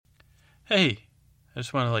Hey, I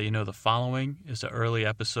just want to let you know the following is an early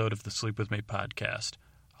episode of the Sleep With Me podcast.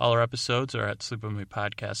 All our episodes are at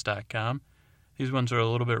sleepwithmepodcast.com. These ones are a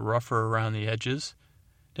little bit rougher around the edges.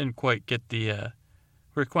 Didn't quite get the...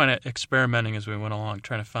 we're kind of experimenting as we went along,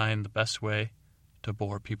 trying to find the best way to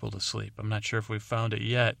bore people to sleep. I'm not sure if we've found it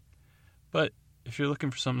yet, but if you're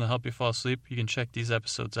looking for something to help you fall asleep, you can check these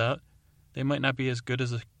episodes out. They might not be as good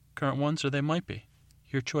as the current ones, or they might be.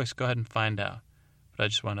 Your choice. Go ahead and find out. But I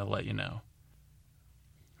just want to let you know.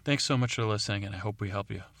 Thanks so much for listening, and I hope we help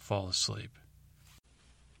you fall asleep.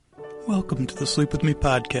 Welcome to the Sleep With Me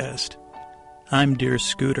podcast. I'm Dear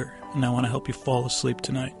Scooter, and I want to help you fall asleep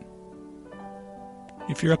tonight.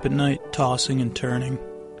 If you're up at night tossing and turning,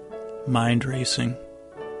 mind racing,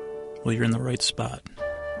 well, you're in the right spot.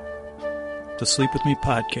 The Sleep With Me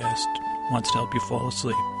podcast wants to help you fall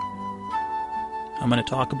asleep. I'm going to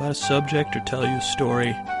talk about a subject or tell you a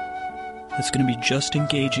story that's going to be just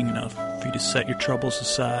engaging enough for you to set your troubles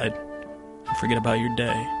aside and forget about your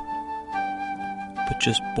day, but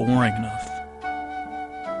just boring enough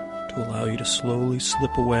to allow you to slowly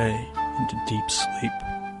slip away into deep sleep.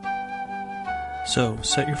 So,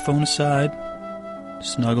 set your phone aside,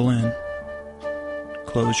 snuggle in,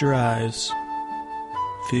 close your eyes,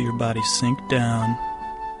 feel your body sink down.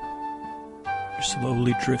 You're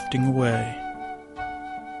slowly drifting away,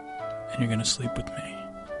 and you're going to sleep with me.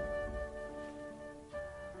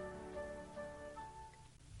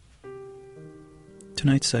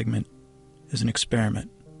 Tonight's segment is an experiment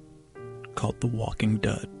called The Walking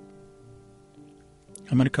Dud.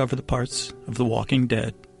 I'm going to cover the parts of The Walking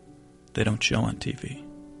Dead they don't show on TV.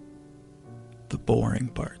 The boring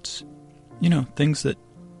parts. You know, things that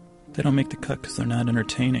they don't make the cut because they're not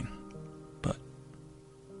entertaining, but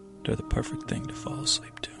they're the perfect thing to fall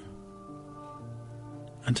asleep to.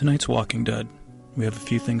 On tonight's Walking Dud, we have a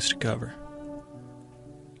few things to cover.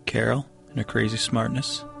 Carol and her crazy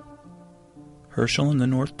smartness, Herschel and the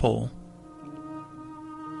North Pole,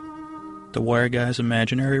 the Wire Guy's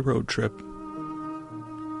imaginary road trip,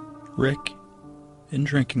 Rick and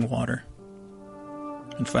drinking water,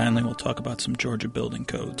 and finally we'll talk about some Georgia building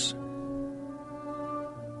codes.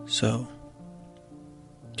 So,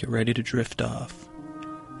 get ready to drift off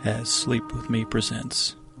as Sleep With Me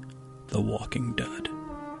presents The Walking Dud.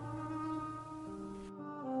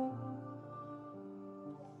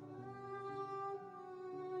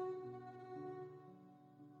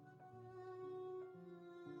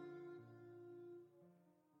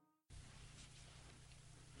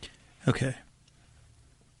 Okay,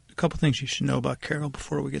 a couple things you should know about Carol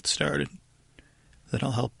before we get started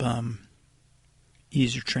that'll help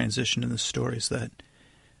ease your transition in the stories. That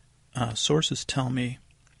sources tell me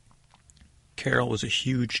Carol was a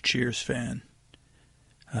huge Cheers fan.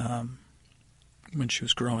 When she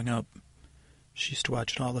was growing up, she used to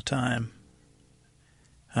watch it all the time,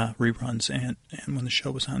 reruns and when the show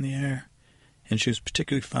was on the air, and she was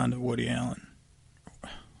particularly fond of Woody Allen.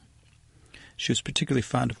 She was particularly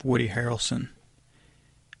fond of Woody Harrelson.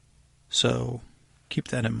 So, keep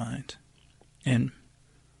that in mind. And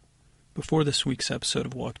before this week's episode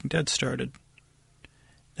of Walking Dead started,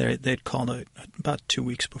 they'd called about 2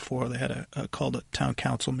 weeks before, they had called a town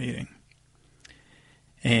council meeting.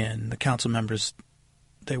 And the council members,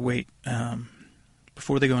 they wait,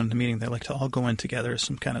 before they go into the meeting, they like to all go in together as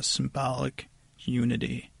some kind of symbolic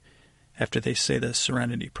unity after they say the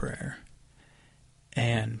Serenity Prayer.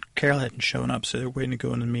 And Carol hadn't shown up, so they were waiting to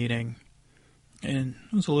go in the meeting. And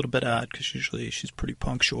it was a little bit odd, because usually she's pretty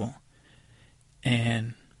punctual.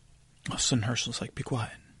 And all of a sudden Herschel's like, "Be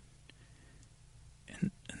quiet."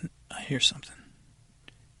 And I hear something.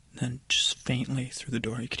 And then just faintly through the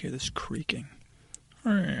door, you could hear this creaking.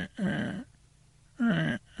 So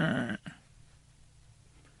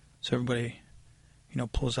everybody,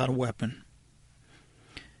 pulls out a weapon.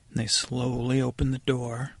 And they slowly open the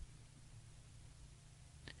door.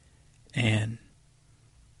 And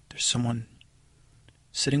there's someone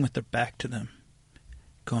sitting with their back to them,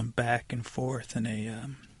 going back and forth in a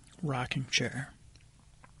rocking chair.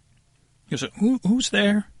 He goes, "Who's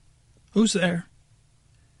there? Who's there?"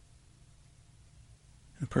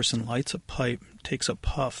 And the person lights a pipe, takes a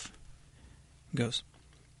puff, and goes,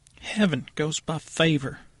 "Heaven goes by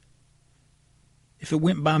favor. If it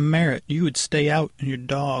went by merit, you would stay out and your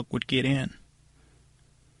dog would get in."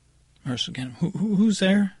 Herschel again, "Who's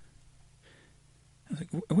there?" I was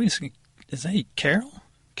like, "Wait a second, is that you, Carol?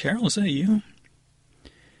 Carol, is that you?"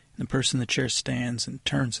 And the person in the chair stands and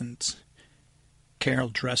turns, and it's Carol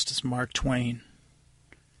dressed as Mark Twain.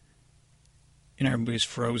 And everybody's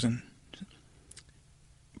frozen.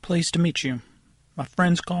 "Pleased to meet you. My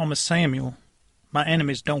friends call me Samuel. My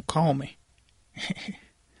enemies don't call me."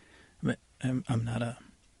 But I'm not a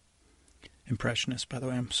impressionist, by the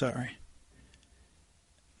way. I'm sorry.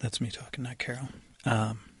 That's me talking, not Carol.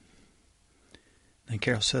 Then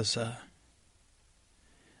Carol says,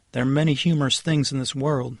 there are many humorous things in this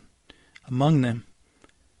world. Among them,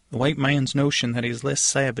 the white man's notion that he's less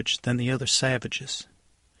savage than the other savages.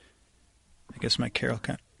 I guess my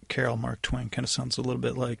Carol Mark Twain kind of sounds a little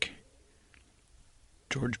bit like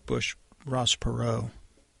George Bush, Ross Perot.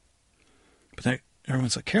 But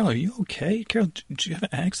everyone's like, Carol, are you okay? Carol, did you have an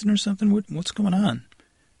accident or something? What's going on?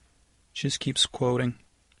 She just keeps quoting.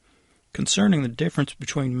 Concerning the difference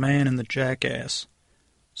between man and the jackass,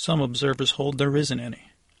 some observers hold there isn't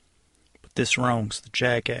any. But this wrongs the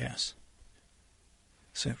jackass.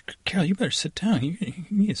 So, Carol, you better sit down. You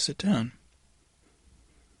need to sit down.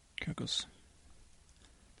 Carol goes,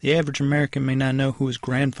 the average American may not know who his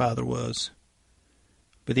grandfather was.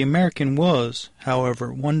 But the American was,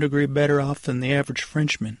 however, 1 degree better off than the average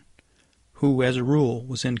Frenchman, who, as a rule,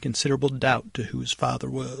 was in considerable doubt to who his father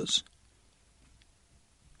was.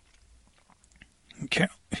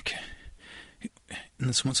 Carol, and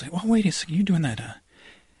this one's like, well, wait a second, you're doing that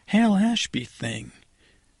Hal Ashby thing.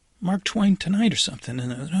 Mark Twain Tonight or something.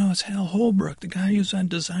 And no, it's Hal Holbrook, the guy who's on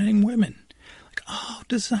Designing Women. Like, oh,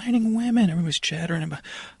 Designing Women. Everybody's chattering about,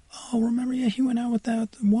 oh, remember, yeah, he went out with that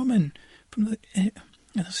woman from the...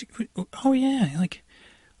 oh, yeah, like,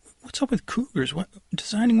 what's up with cougars? What,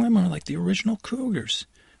 Designing Women are like the original cougars.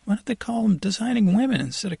 Why don't they call them Designing Women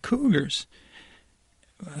instead of cougars?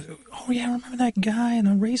 Oh, yeah, remember that guy and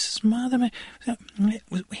the racist mother?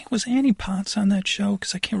 Was Annie Potts on that show?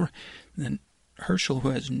 Because I can't remember. And then Herschel, who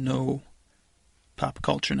has no pop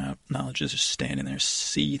culture knowledge, is just standing there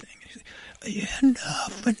seething. He's like,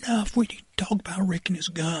 enough. We need to talk about Rick and his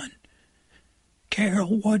gun.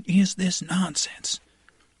 Carol, what is this nonsense?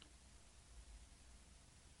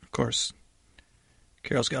 Of course,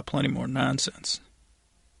 Carol's got plenty more nonsense.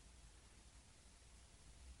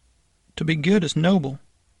 To be good is noble,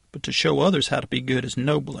 but to show others how to be good is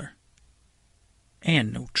nobler.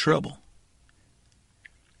 And no trouble.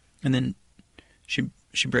 And then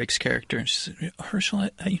she breaks character and she says, Herschel,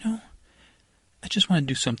 I just want to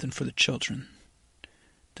do something for the children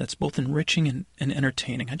that's both enriching and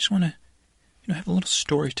entertaining. I just want to, have a little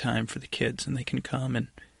story time for the kids, and they can come and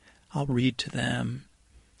I'll read to them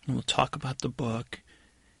and we'll talk about the book.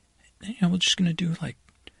 And, we're just going to do like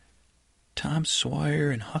Tom Sawyer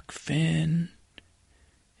and Huck Finn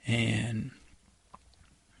and,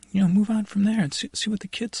 move on from there and see what the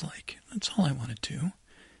kids like. That's all I want to do.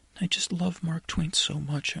 I just love Mark Twain so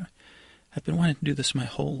much. I've been wanting to do this my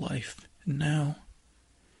whole life. And now,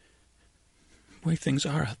 the way things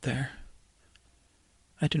are out there,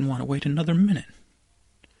 I didn't want to wait another minute.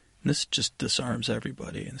 And this just disarms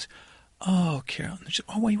everybody. And oh, Carol.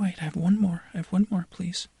 Wait, I have one more.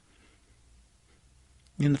 Please.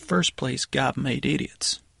 In the first place, God made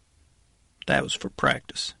idiots. That was for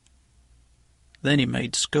practice. Then he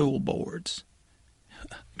made school boards.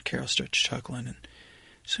 Carol starts chuckling and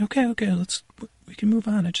says, okay, we can move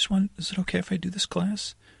on. Is it okay if I do this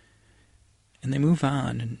class? And they move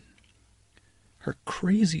on, and her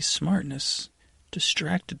crazy smartness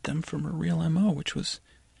distracted them from her real MO, which was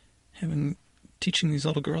teaching these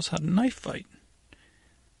little girls how to knife fight.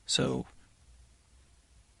 So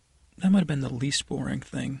that might have been the least boring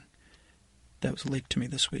thing that was leaked to me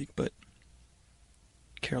this week, but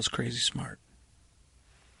Carol's crazy smart.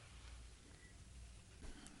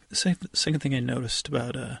 The second thing I noticed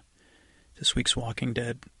about this week's Walking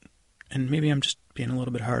Dead, and maybe I'm just being a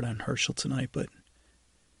little bit hard on Herschel tonight, but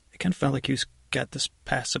it kind of felt like he's got this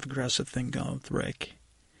passive-aggressive thing going with Rick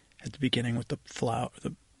at the beginning with the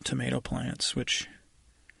tomato plants, which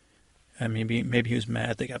maybe he was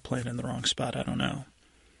mad they got planted in the wrong spot, I don't know.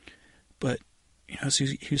 But, as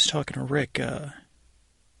he was talking to Rick, it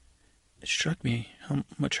struck me how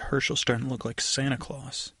much Herschel's starting to look like Santa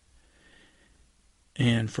Claus.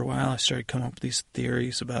 And for a while I started coming up with these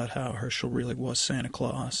theories about how Herschel really was Santa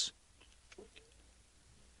Claus.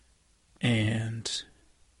 And,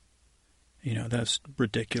 that's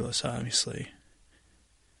ridiculous, obviously.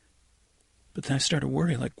 But then I started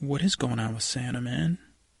worrying, what is going on with Santa, man?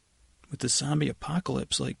 With the zombie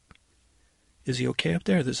apocalypse, is he okay up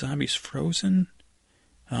there? Are the zombies frozen?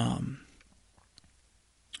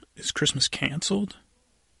 Is Christmas canceled?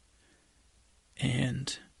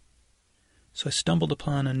 And so I stumbled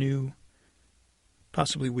upon a new,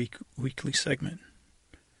 possibly weekly segment.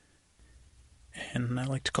 And I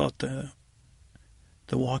like to call it the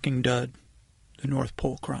Walking Dud, the North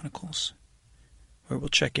Pole Chronicles, where we'll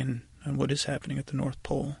check in on what is happening at the North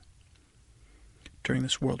Pole during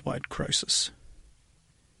this worldwide crisis.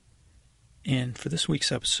 And for this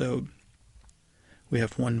week's episode, we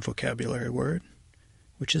have one vocabulary word,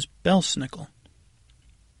 which is belsnickel.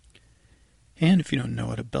 And if you don't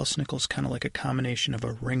know it, a belsnickel is kind of like a combination of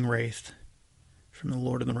a ring wraith from the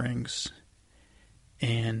Lord of the Rings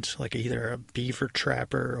and like either a beaver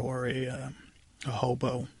trapper or a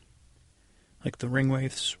hobo. Like the ring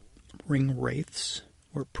wraiths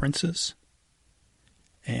were princes,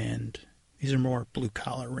 and these are more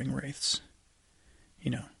blue-collar ring wraiths.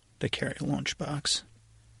 You know, they carry a lunchbox.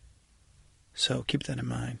 So keep that in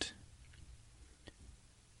mind.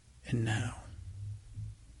 And now,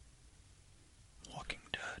 Walking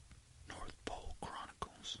Dud, North Pole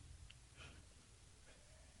Chronicles.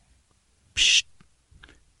 Psst.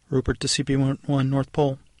 Rupert to CP1 North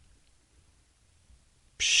Pole.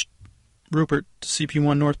 Psst. Rupert to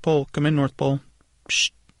CP1 North Pole. Come in, North Pole.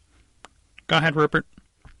 Psst. Go ahead, Rupert.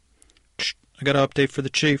 Psst. I got an update for the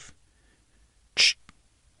chief. Psst.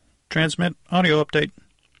 Transmit audio update.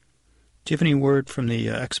 Do you have any word from the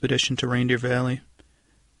expedition to Reindeer Valley?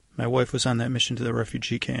 My wife was on that mission to the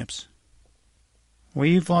refugee camps.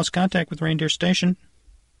 We've lost contact with Reindeer Station.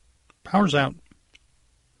 Power's out.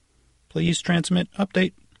 Please transmit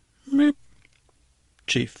update. Meep.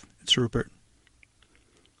 Chief, it's Rupert.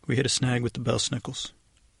 We hit a snag with the belsnickels.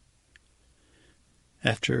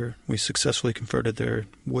 After we successfully converted their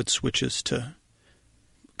wood switches to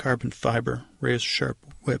carbon fiber razor-sharp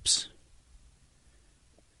whips,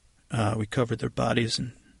 we covered their bodies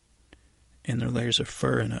in their layers of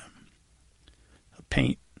fur in a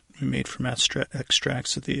paint we made from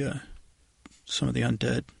extracts of some of the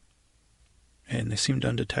undead, and they seemed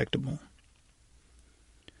undetectable.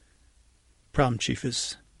 Problem, Chief,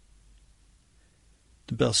 is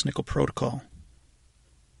the belsnickel protocol.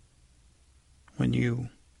 When you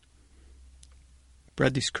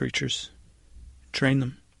bred these creatures, train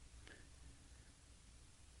them,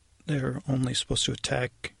 they're only supposed to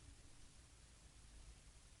attack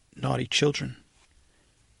naughty children.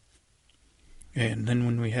 And then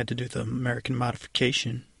when we had to do the American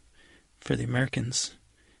modification for the Americans,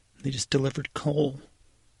 they just delivered coal.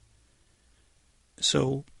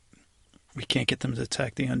 So we can't get them to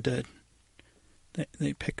attack the undead.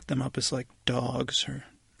 They pick them up as like dogs or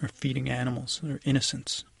feeding animals. They're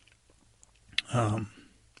innocents. I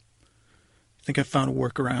think I found a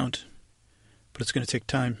workaround, but it's going to take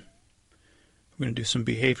time. We're going to do some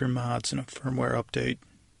behavior mods and a firmware update.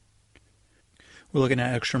 We're looking at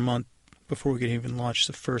an extra month before we can even launch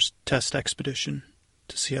the first test expedition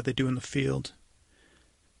to see how they do in the field.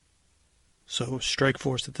 So Strike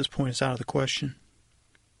Force at this point is out of the question.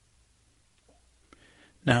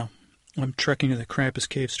 Now, I'm trekking to the Krampus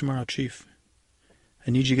Caves tomorrow, Chief.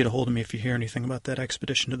 I need you to get a hold of me if you hear anything about that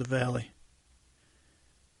expedition to the valley.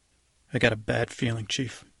 I got a bad feeling,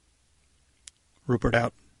 Chief. Rupert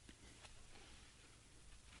out.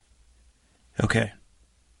 Okay.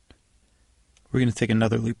 We're going to take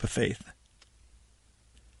another leap of faith.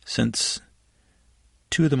 Since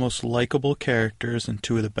two of the most likable characters and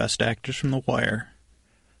two of the best actors from The Wire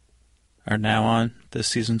are now on this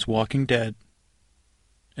season's Walking Dead,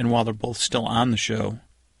 and while they're both still on the show,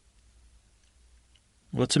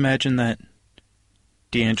 let's imagine that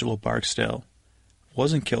D'Angelo Barksdale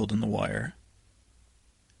wasn't killed in The Wire,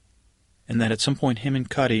 and that at some point him and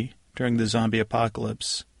Cuddy, during the zombie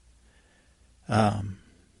apocalypse,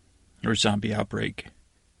 or zombie outbreak,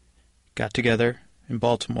 got together in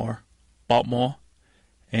Baltimore,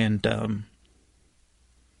 and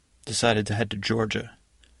decided to head to Georgia.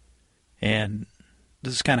 And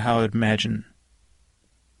this is kind of how I would imagine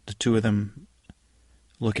the two of them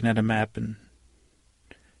looking at a map and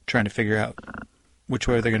trying to figure out which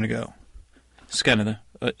way they're going to go. It's kind of the,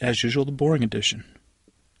 as usual, the boring edition.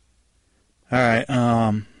 All right,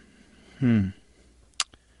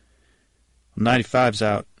 95's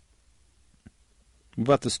out. What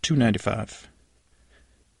about this 295?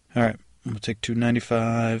 All right, I'm going to take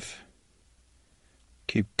 295.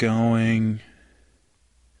 Keep going.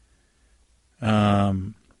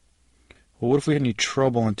 Well, what if we had any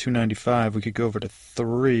trouble on 295? We could go over to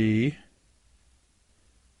 3.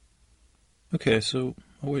 Okay, so...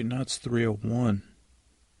 Oh, wait, now it's 301.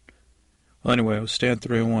 Well, anyway, we'll stay on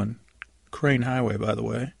 301. Crane Highway, by the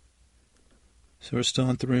way. So we're still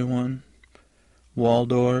on 301.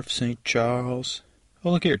 Waldorf, St. Charles.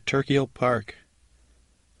 Oh, look here, Turkey Hill Park.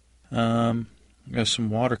 Got some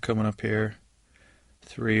water coming up here.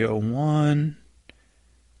 301.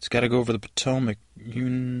 It's got to go over the Potomac.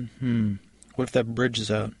 What if that bridge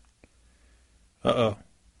is out? Uh-oh.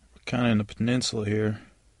 We're kind of in the peninsula here.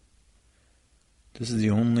 This is the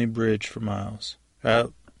only bridge for miles.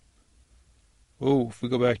 Oh, if we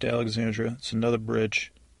go back to Alexandria, it's another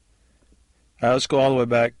bridge. All right, let's go all the way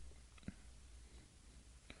back.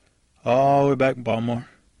 all the way back in Baltimore.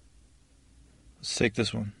 Let's take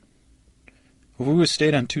this one. If we would have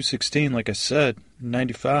stayed on 216, like I said,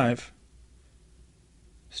 95,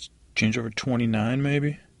 let's change over 29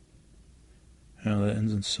 maybe. Oh, that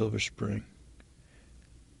ends in Silver Spring.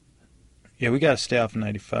 Yeah, we gotta stay off of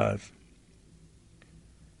 95.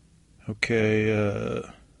 Okay,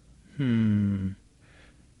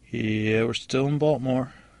 yeah, we're still in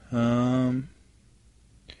Baltimore.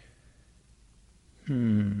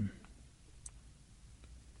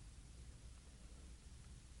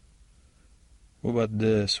 What about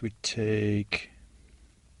this? We take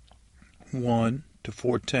 1 to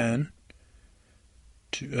 410.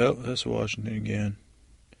 Oh, that's Washington again.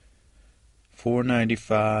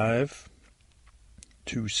 495.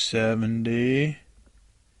 270.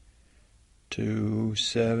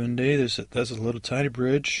 270. That's a little tiny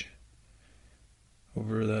bridge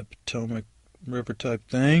over that Potomac River type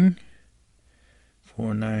thing.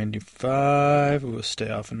 495. We'll stay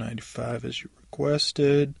off of 95 as you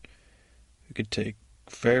requested. We could take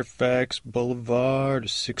Fairfax Boulevard to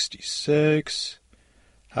 66.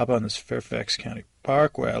 Hop on this Fairfax County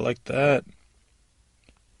Parkway. I like that.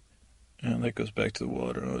 And that goes back to the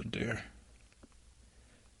water. Oh, dear.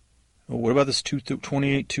 Well, what about this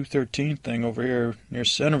 228, 213 thing over here near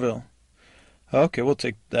Centerville? Okay, we'll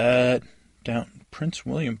take that. Down Prince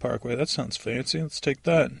William Parkway. That sounds fancy. Let's take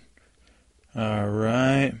that. All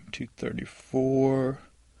right. 234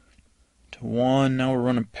 to 1. Now we're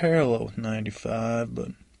running parallel with 95,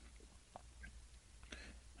 but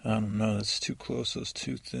I don't know. That's too close, those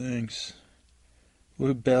two things.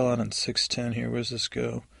 We'll bail out on 610 here. Where's this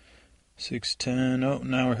go? 610. Oh,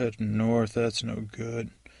 now we're heading north. That's no good.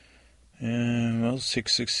 And well,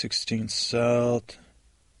 616 south.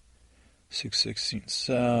 616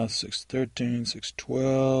 south. 613.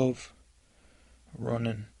 612.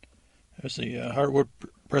 Running. There's the Hartwood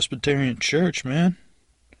Presbyterian Church, man.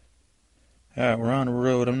 Alright, we're on a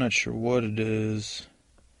road. I'm not sure what it is.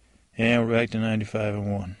 And we're back to 95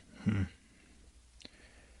 and 1.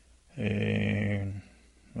 And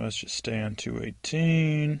let's just stay on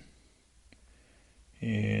 218.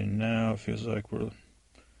 And now it feels like we're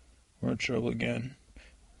in trouble again.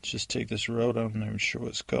 Let's just take this road. I'm not even sure what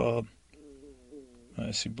it's called.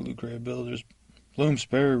 I see blue gray builders.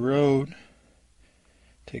 Bloomsbury Road.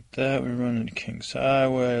 Take that. We run into Kings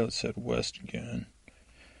Highway. Let's head west again.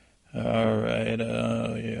 Alright,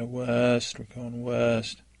 yeah, west. We're going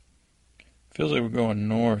west. Feels like we're going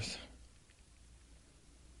north.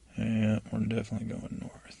 Yeah, we're definitely going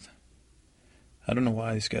north. I don't know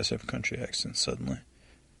why these guys have country accents suddenly.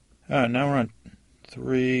 Alright, now we're on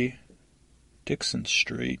 3 Dixon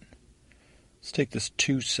Street. Let's take this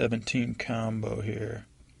 217 combo here.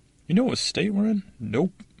 You know what state we're in?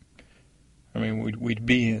 Nope. I mean, we'd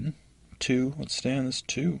be in 2. Let's stay on this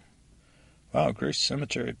 2. Wow, Grace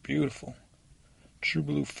Cemetery, beautiful. True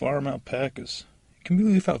blue farm alpacas. Can you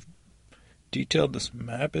believe how detailed this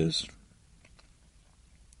map is?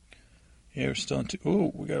 Yeah, we're still in 2.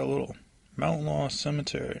 Oh, we got a little Mountain Law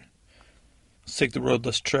Cemetery. Let's take the road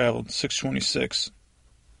less traveled, 626.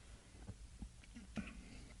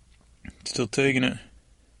 Still taking it.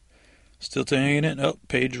 Still taking it. Oh,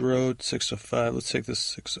 Page Road, 605. Let's take this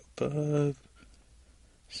 605.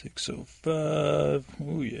 605.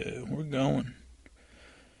 Oh, yeah, we're going.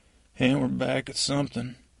 And we're back at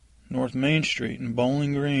something. North Main Street in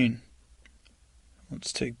Bowling Green.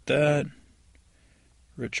 Let's take that.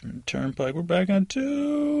 Richmond Turnpike. We're back on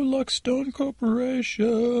 2. Luckstone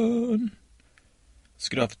Corporation. Let's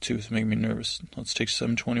get off the 2. It's making me nervous. Let's take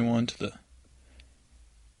 721 to the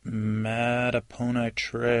Mattaponi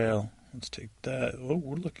Trail. Let's take that. Oh,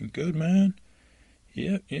 we're looking good, man.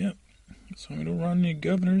 Yep. So we don't run any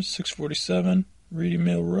governors. 647 Reedy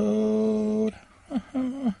Mill Road.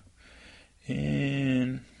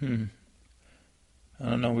 And I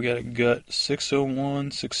don't know. We got a gut.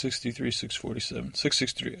 601, 663, 647,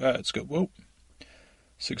 663. All right, let's go. Whoa.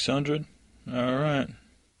 600. All right.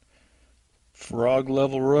 Frog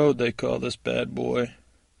Level Road, they call this bad boy.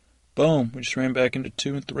 Boom. We just ran back into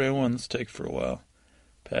 2 and 301. Let's take it for a while.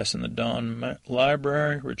 Passing the Dawn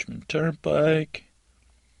Library, Richmond Turnpike.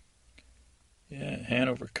 Yeah,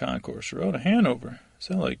 Hanover Concourse Road. Hanover. Is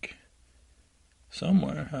that like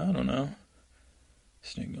somewhere? I don't know.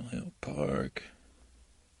 Sniggle Hill Park.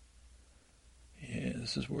 Yeah,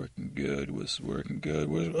 this is working good. This is working good.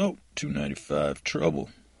 Oh, 295. Trouble.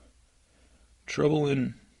 Trouble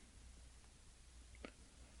in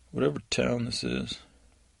whatever town this is.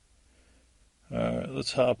 Alright,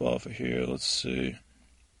 let's hop off of here. Let's see.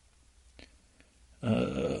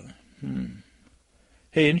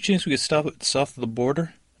 Hey, any chance we could stop it south of the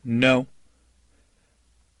border? No.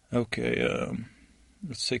 Okay,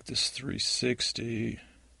 let's take this 360.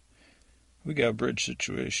 We got a bridge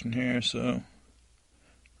situation here, so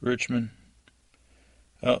Richmond.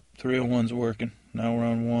 Oh, 301's working. Now we're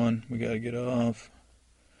on 1. We gotta get off.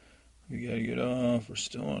 We're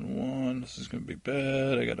still on 1. This is gonna be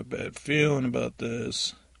bad. I got a bad feeling about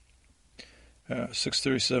this.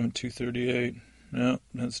 637, 238. No,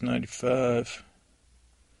 that's 95.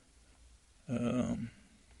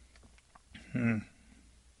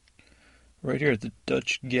 Right here at the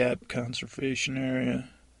Dutch Gap Conservation Area.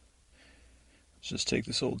 Let's just take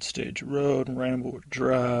this old stage road, Ramblewood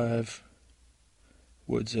Drive,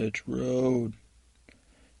 Woods Edge Road,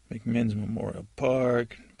 McMinn's Memorial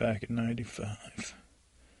Park, back at 95.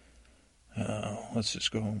 Let's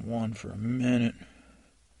just go on 1 for a minute.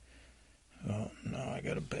 Oh no, I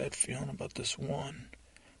got a bad feeling about this 1.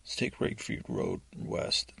 Let's take Rakefield Road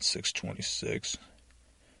west at 626.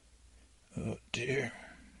 Oh dear.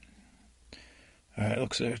 Alright,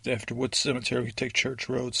 looks like after Wood Cemetery we take Church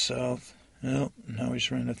Road south. Nope, now we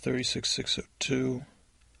just ran to 36602.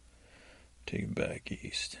 Take it back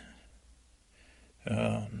east.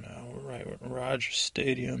 Oh no, we're right at Rogers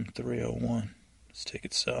Stadium, 301. Let's take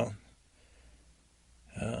it south.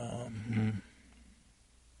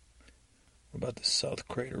 What about the South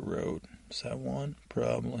Crater Road? Is that 1?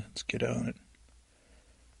 Probably. Let's get on it.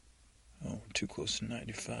 Oh, we're too close to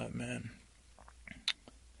 95, man.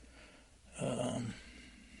 I don't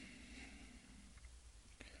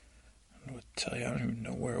know what to tell you. I don't even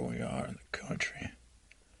know where we are in the country.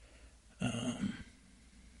 You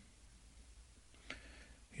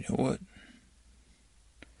know what?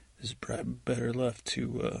 This is probably better left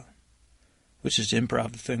to, let's just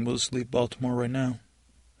improv the thing. We'll just leave Baltimore right now.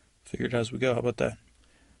 Figure it out as we go. How about that?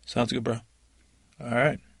 Sounds good, bro.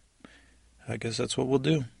 Alright. I guess that's what we'll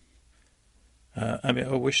do. I mean,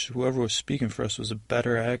 I wish whoever was speaking for us was a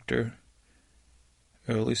better actor.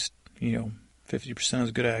 Or at least, 50%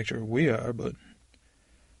 as good actor we are, but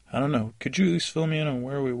I don't know. Could you at least fill me in on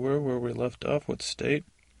where we were, where we left off, what state?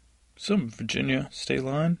 Some Virginia state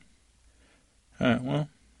line. Alright, well,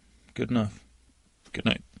 good enough. Good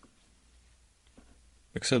night.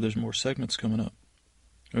 Except there's more segments coming up.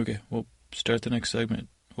 Okay, we'll start the next segment.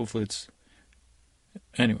 Hopefully it's...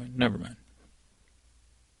 Anyway, never mind.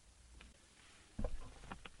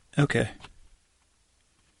 Okay.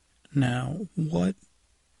 Now, what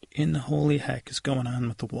in the holy heck is going on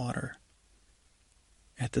with the water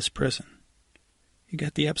at this prison? You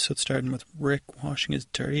got the episode starting with Rick washing his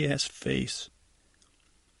dirty-ass face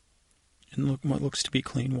in what looks to be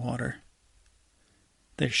clean water.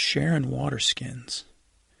 They're sharing water skins.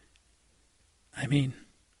 I mean,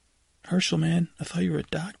 Herschel, man, I thought you were a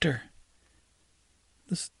doctor.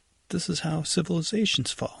 This is how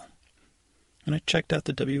civilizations fall. And I checked out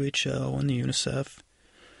the WHO and the UNICEF,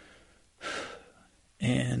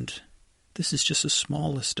 and this is just a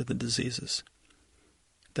small list of the diseases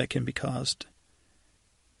that can be caused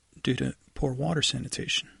due to poor water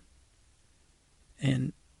sanitation.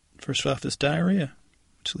 And first off is diarrhea,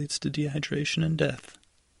 which leads to dehydration and death.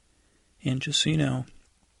 And just so you know,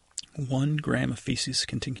 1 gram of feces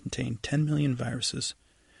can contain 10 million viruses,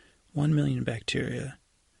 1 million bacteria,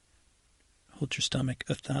 hold your stomach,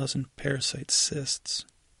 1,000 parasite cysts,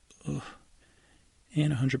 and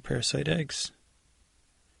 100 parasite eggs.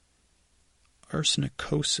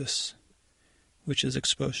 Arsenicosis, which is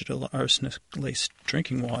exposure to arsenic-laced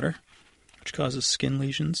drinking water, which causes skin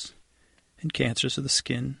lesions and cancers of the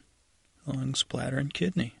skin, lungs, bladder, and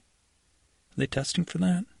kidney. Are they testing for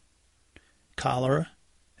that? Cholera,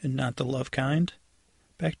 and not the love kind.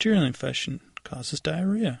 Bacterial infection causes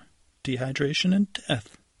diarrhea, dehydration, and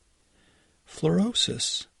death.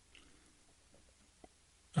 Fluorosis,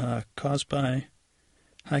 caused by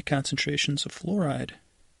high concentrations of fluoride.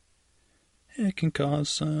 It can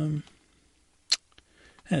cause, it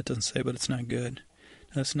doesn't say, but it's not good.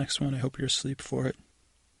 Now, this next one, I hope you're asleep for it.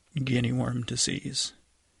 Guinea worm disease.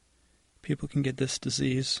 People can get this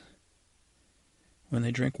disease when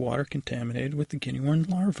they drink water contaminated with the guinea worm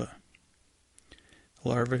larva. The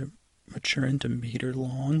larvae mature into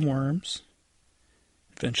meter-long worms,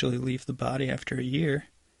 eventually leave the body after a year,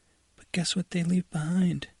 but guess what they leave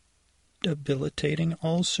behind? Debilitating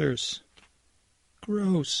ulcers.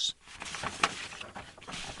 Gross.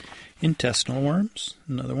 Intestinal worms,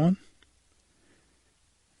 another one.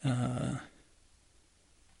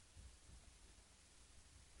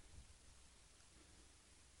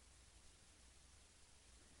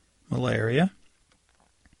 Malaria.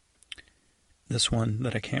 This one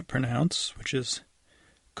that I can't pronounce, which looks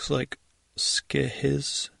like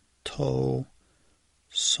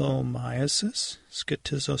schistosomiasis.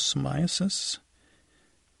 Schistosomiasis.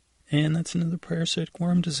 And that's another parasitic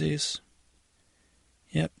worm disease.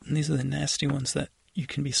 Yep, and these are the nasty ones that you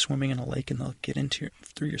can be swimming in a lake and they'll get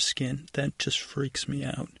through your skin. That just freaks me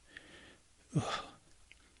out. Ugh.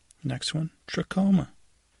 Next one, trachoma.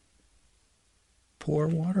 Poor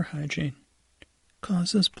water hygiene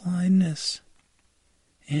causes blindness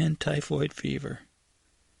and typhoid fever.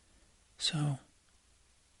 So,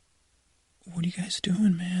 what are you guys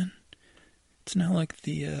doing, man? It's not like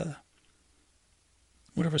the,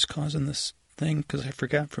 whatever's causing this thing, because I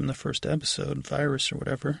forgot from the first episode, virus or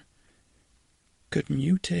whatever, could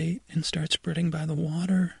mutate and start spreading by the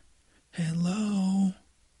water. Hello?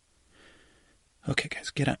 Okay,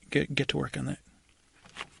 guys, get to work on that.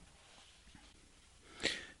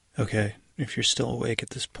 Okay, if you're still awake at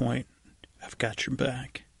this point, I've got your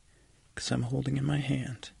back, because I'm holding in my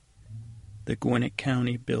hand the Gwinnett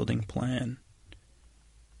County Building Plan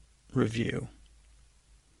Review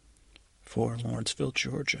for Lawrenceville,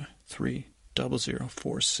 Georgia,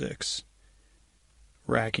 30046.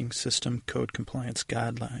 Racking System Code Compliance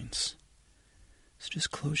Guidelines. So just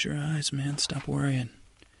close your eyes, man. Stop worrying.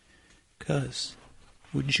 Because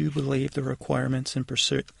would you believe the requirements and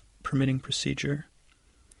permitting procedure?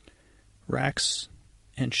 Racks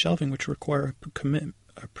and shelving which require a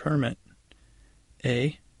permit,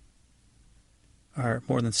 A, are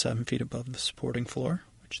more than 7 feet above the supporting floor,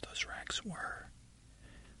 which those racks were.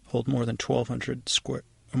 Hold more than 1,200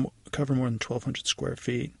 cover more than 1,200 square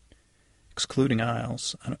feet, excluding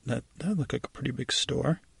aisles. That looked like a pretty big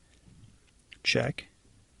store. Check.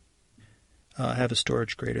 Have a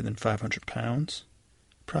storage greater than 500 pounds.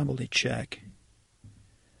 Probably check.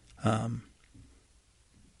 Number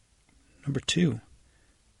 2,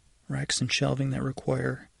 racks and shelving that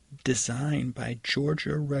require design by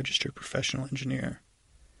Georgia registered professional engineer.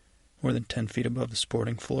 More than 10 feet above the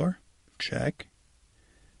supporting floor. Check.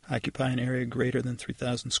 Occupy an area greater than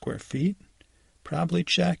 3,000 square feet. Probably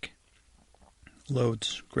check.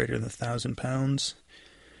 Loads greater than 1,000 pounds.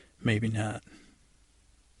 Maybe not.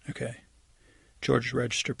 Okay. Georgia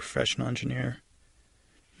registered professional engineer.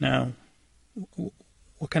 Now,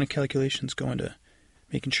 what kind of calculations go into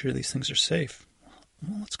making sure these things are safe?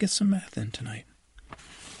 Well, let's get some math in tonight.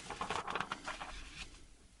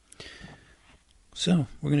 So,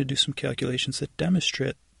 we're going to do some calculations that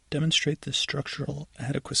demonstrate the structural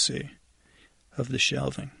adequacy of the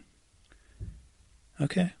shelving.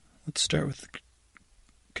 Okay, let's start with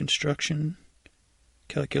construction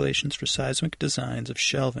calculations for seismic designs of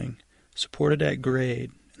shelving supported at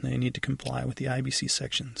grade, and they need to comply with the IBC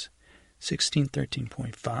sections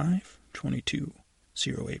 1613.5,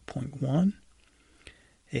 2208.1,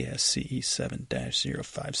 ASCE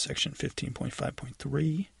 7-05 section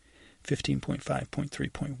 15.5.3,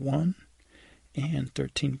 15.5.3.1, and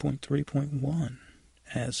 13.3.1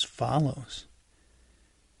 as follows.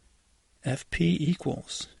 FP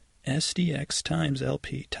equals SDX times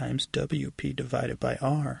LP times WP divided by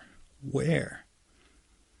R, where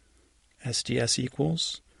SDS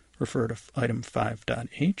equals, refer to item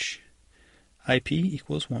 5.h, IP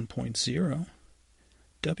equals 1.0,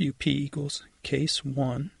 WP equals case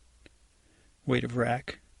 1, weight of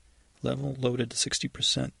rack, level loaded to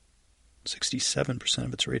 60%, 67%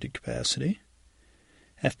 of its rated capacity.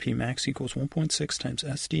 FP max equals 1.6 times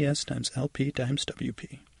SDS times LP times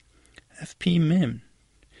WP. FP min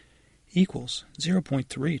equals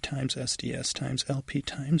 0.3 times SDS times LP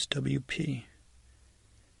times WP.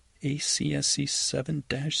 ACSC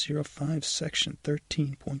 7-05 section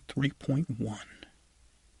 13.3.1.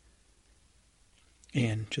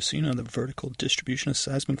 And just so you know, the vertical distribution of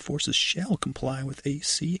seismic forces shall comply with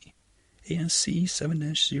ASCE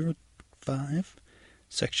 7-05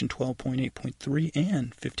 section 12.8.3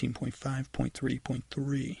 and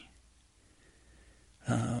 15.5.3.3.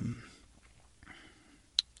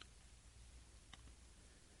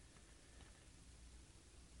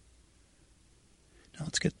 Now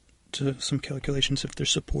let's get to some calculations if they're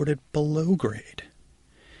supported below grade.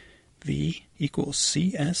 V equals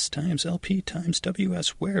CS times LP times WS,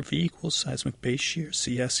 where V equals seismic base shear,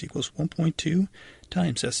 CS equals 1.2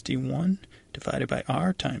 times SD1 divided by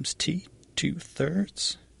R times T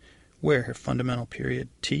 2/3, where fundamental period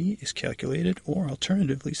T is calculated, or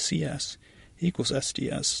alternatively CS equals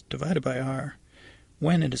SDS divided by R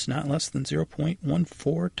when it is not less than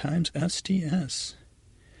 0.14 times SDS.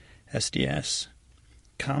 SDS,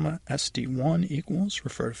 comma, SD1 equals,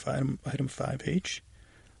 refer to item 5H,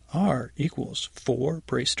 R equals 4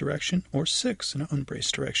 brace direction or 6 in an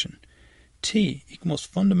unbraced direction. T equals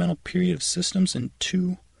fundamental period of systems in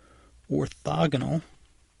 2 orthogonal,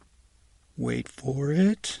 wait for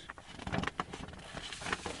it,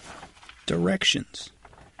 directions.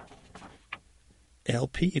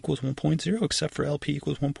 LP equals 1.0, except for LP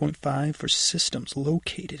equals 1.5 for systems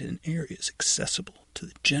located in areas accessible to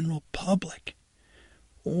the general public.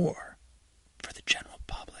 Or, for the general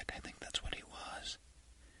public, I think that's what he was.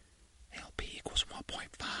 LP equals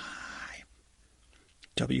 1.5.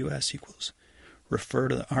 WS equals, refer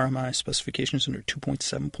to the RMI specifications under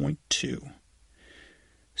 2.7.2.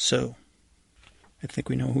 So, I think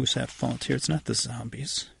we know who's at fault here. It's not the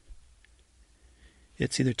zombies.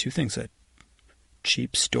 It's either two things, a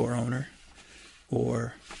cheap store owner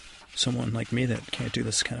or someone like me that can't do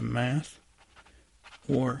this kind of math,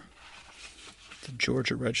 or the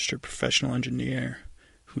Georgia registered professional engineer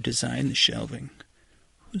who designed the shelving,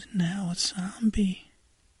 who's now a zombie.